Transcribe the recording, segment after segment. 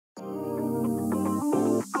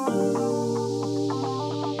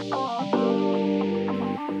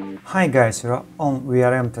Hi guys, we're on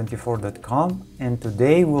vrm24.com and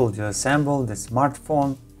today we'll disassemble the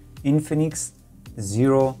smartphone Infinix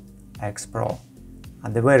Zero X Pro.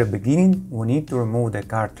 At the very beginning we need to remove the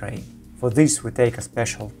card tray. For this we take a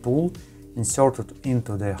special tool, insert it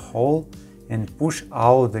into the hole and push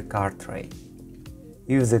out the card tray.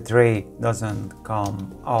 If the tray doesn't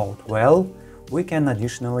come out well, we can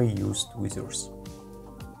additionally use tweezers.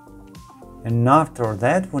 And after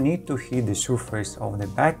that we need to heat the surface of the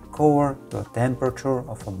back cover to a temperature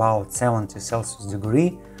of about 70 Celsius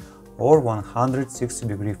degree or 160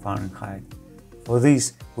 degree Fahrenheit. For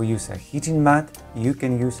this we use a heating mat, you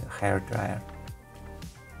can use a hair dryer.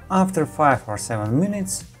 After 5 or 7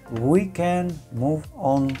 minutes we can move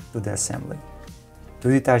on to the assembly. To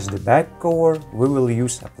detach the back cover we will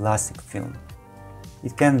use a plastic film.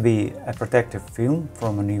 It can be a protective film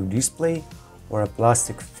from a new display or a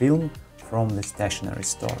plastic film from the stationery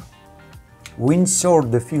store. We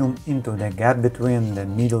insert the film into the gap between the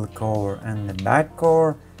middle cover and the back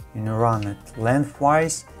cover and run it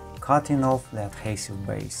lengthwise, cutting off the adhesive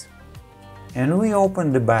base. And we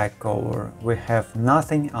open the back cover, we have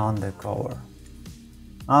nothing on the cover.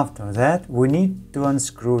 After that we need to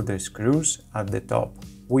unscrew the screws at the top.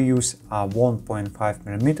 We use a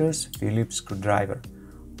 1.5mm Phillips screwdriver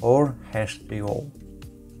or #3O.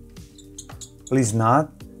 Please note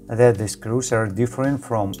that the screws are different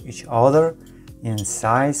from each other in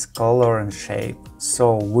size, color and shape,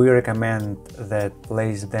 so we recommend that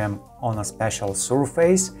place them on a special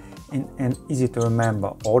surface in an easy to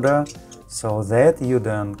remember order so that you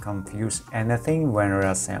don't confuse anything when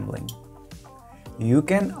reassembling. You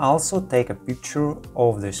can also take a picture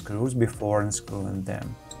of the screws before unscrewing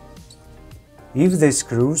them. If the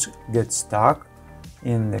screws get stuck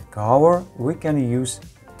in the cover, we can use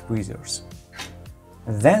tweezers.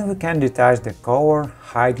 Then we can detach the cover,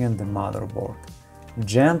 hiding the motherboard.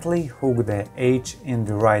 Gently hook the edge in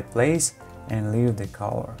the right place and leave the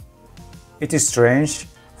cover. It is strange,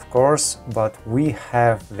 of course, but we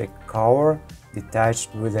have the cover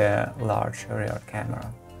detached with a large rear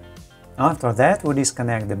camera. After that we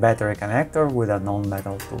disconnect the battery connector with a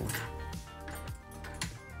non-metal tool.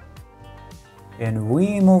 And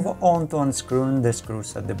we move on to unscrewing the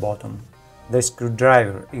screws at the bottom. The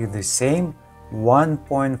screwdriver is the same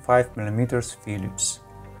 1.5mm Phillips.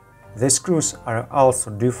 The screws are also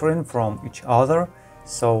different from each other,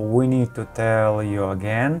 so we need to tell you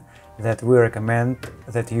again that we recommend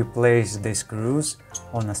that you place the screws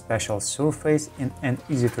on a special surface in an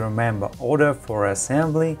easy to remember order for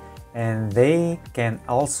assembly, and they can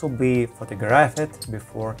also be photographed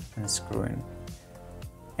before unscrewing.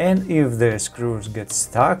 And if the screws get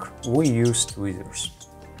stuck, we use tweezers.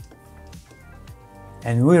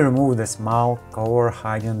 And we remove the small cover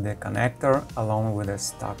hiding the connector along with the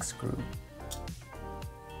stuck screw.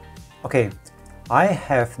 Okay, I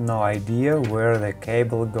have no idea where the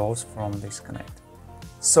cable goes from this connector.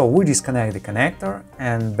 So we disconnect the connector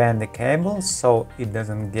and bend the cable so it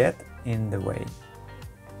doesn't get in the way.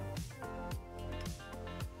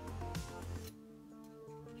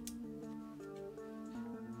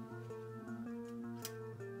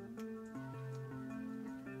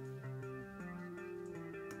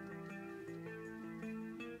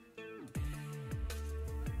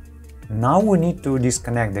 Now we need to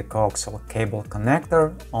disconnect the coaxial cable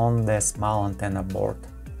connector on the small antenna board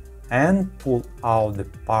and pull out the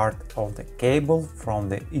part of the cable from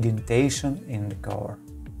the indentation in the cover.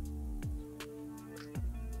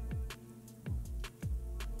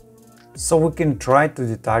 So we can try to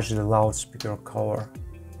detach the loudspeaker cover.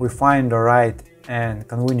 We find the right and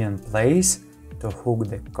convenient place to hook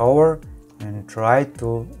the cover and try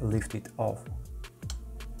to lift it off.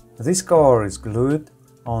 This cover is glued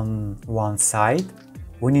on one side.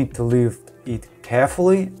 We need to lift it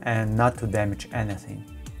carefully and not to damage anything.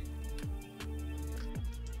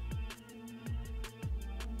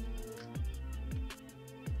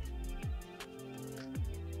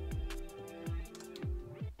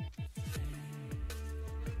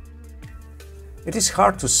 It is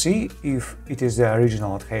hard to see if it is the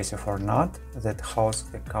original adhesive or not that holds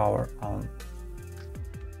the cover on.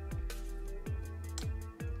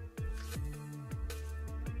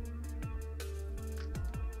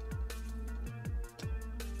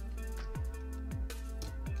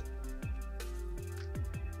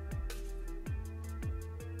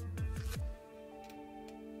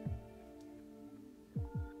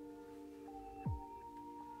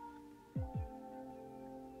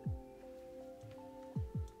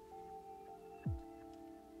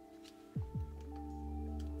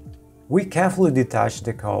 We carefully detach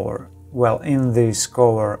the cover. Well, in this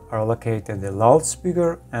cover are located the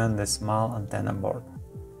loudspeaker and the small antenna board.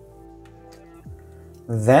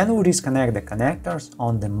 Then we disconnect the connectors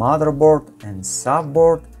on the motherboard and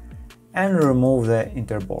subboard and remove the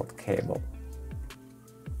interboard cable.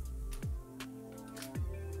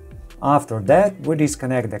 After that, we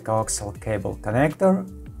disconnect the coaxial cable connector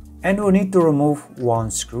and we need to remove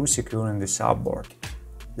one screw securing the subboard.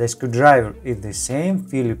 The screwdriver is the same,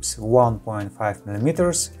 Phillips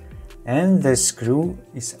 1.5mm, and the screw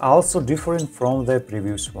is also different from the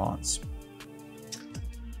previous ones.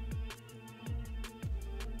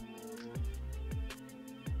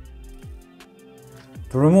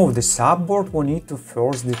 To remove the subboard, we need to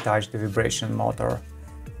first detach the vibration motor,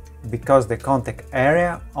 because the contact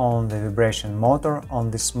area on the vibration motor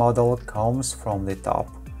on this model comes from the top,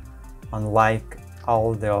 unlike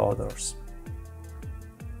all the others.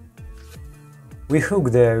 We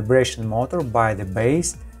hook the vibration motor by the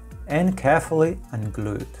base and carefully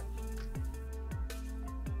unglue it.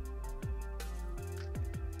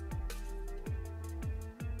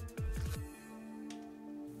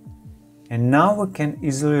 And now we can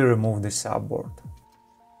easily remove the subboard.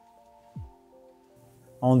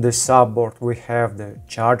 On the subboard we have the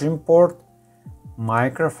charging port,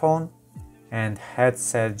 microphone and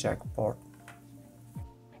headset jack port.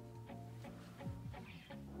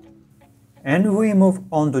 And we move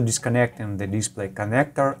on to disconnecting the display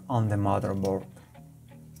connector on the motherboard.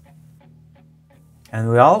 And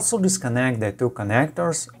we also disconnect the two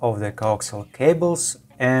connectors of the coaxial cables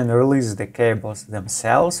and release the cables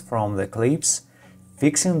themselves from the clips,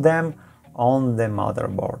 fixing them on the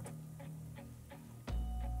motherboard.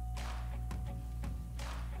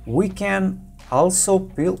 We can also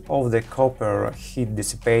peel off the copper heat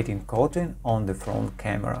dissipating coating on the front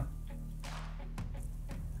camera.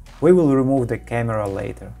 We will remove the camera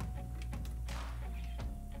later.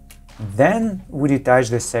 Then we detach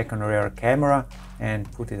the second rear camera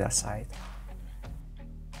and put it aside.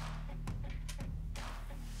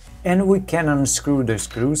 And we can unscrew the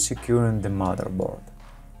screws securing the motherboard.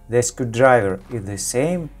 The screwdriver is the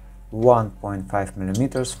same,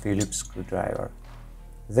 1.5mm Phillips screwdriver.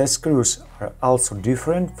 The screws are also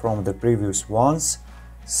different from the previous ones,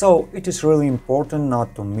 so it is really important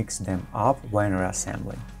not to mix them up when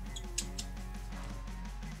reassembling.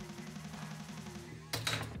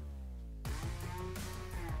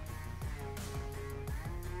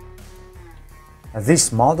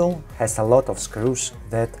 This model has a lot of screws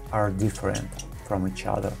that are different from each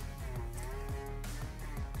other.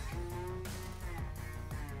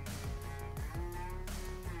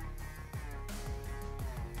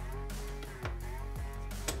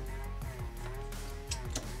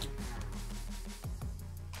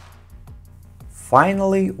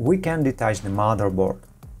 Finally, we can detach the motherboard.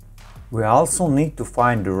 We also need to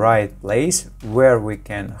find the right place where we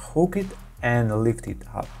can hook it and lift it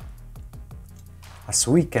up. As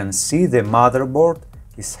we can see, the motherboard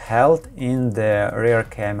is held in the rear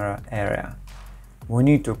camera area. We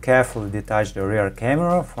need to carefully detach the rear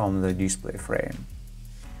camera from the display frame.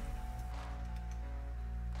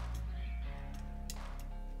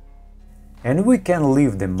 And we can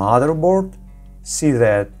lift the motherboard, see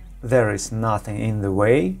that there is nothing in the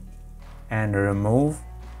way, and remove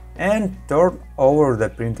and turn over the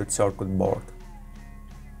printed circuit board.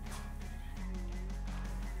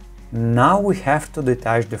 Now we have to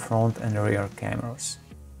detach the front and rear cameras.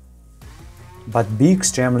 But be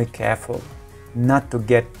extremely careful not to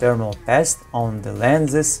get thermal paste on the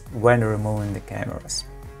lenses when removing the cameras.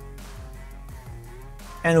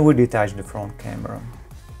 And we detach the front camera.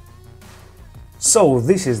 So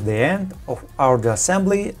this is the end of our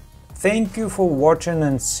disassembly. Thank you for watching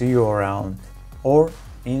and see you around or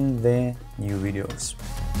in the new videos.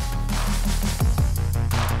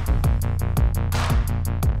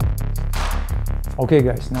 Okay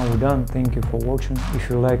guys, now we're done. Thank you for watching. If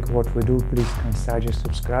you like what we do, please consider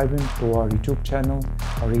subscribing to our YouTube channel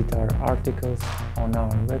or read our articles on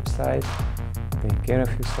our website. Take care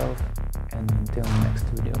of yourself and until next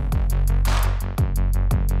video.